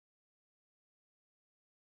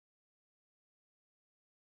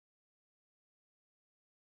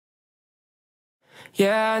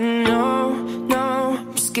Yeah, I know,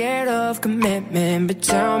 I'm scared of commitment, but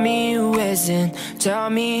tell me who isn't, tell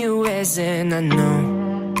me who isn't. I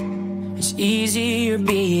know it's easier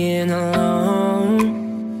being alone,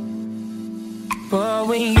 but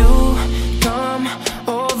when you come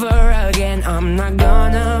over again, I'm not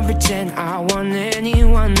gonna pretend I want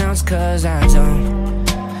anyone else, 'cause I don't.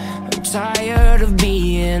 I'm tired of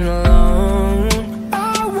being alone.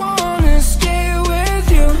 I wanna stay with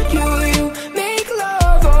you, you make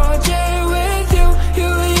love all day with you,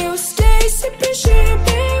 you stay sipping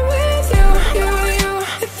champagne with you,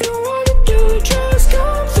 if you wanna do drugs,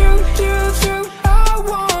 come through. I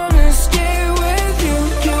wanna stay with you,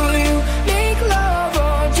 you make love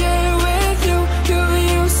all day with you,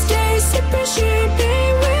 you stay sipping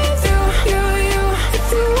champagne with you, if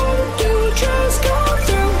you wanna do drugs, come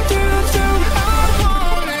through. I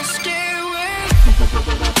wanna stay with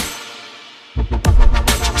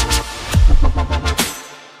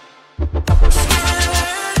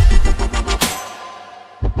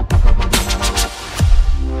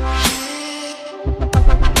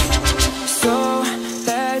So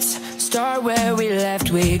let's start where we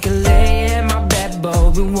left. We can lay in my bed,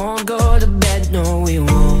 but we won't go to bed, no we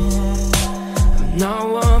won't. I'm not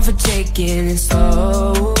one for taking it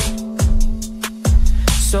slow.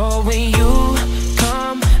 So when you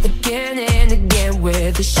come again and again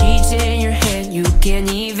with the sheets in your hand, you can't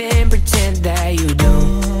even pretend that you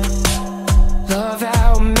don't love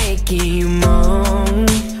how I'm making you moan.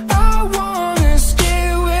 I wanna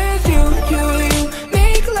stay with you, you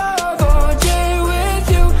make love all day with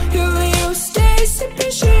you, you stay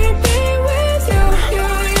sipping champagne with you,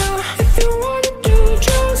 if you wanna do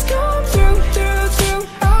drugs, come through.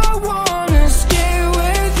 I wanna stay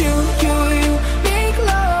with you, you make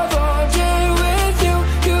love all day with you,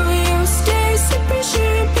 you stay sipping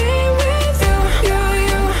champagne with you,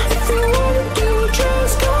 if you wanna do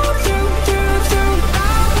drugs, come through.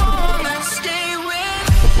 I wanna stay with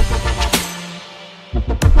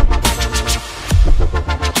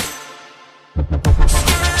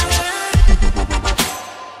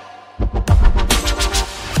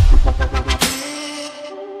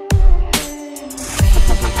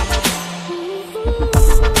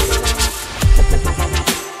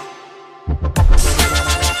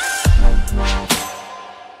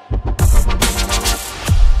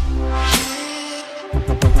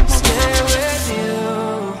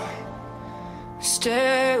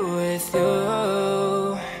Stay with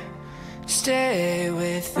you, stay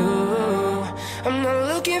with you. I'm not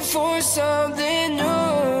looking for something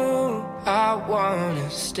new. I wanna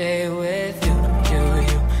stay with you, you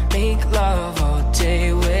make love all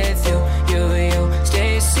day with you, you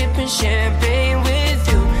stay sipping champagne with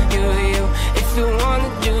you, if you wanna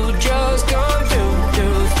do drugs, come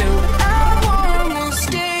through. I wanna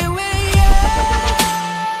stay with you,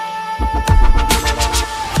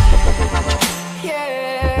 yeah.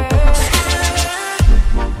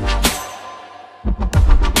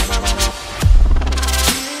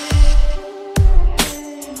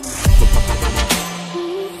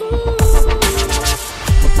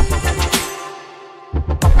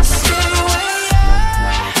 Stay with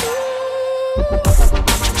you.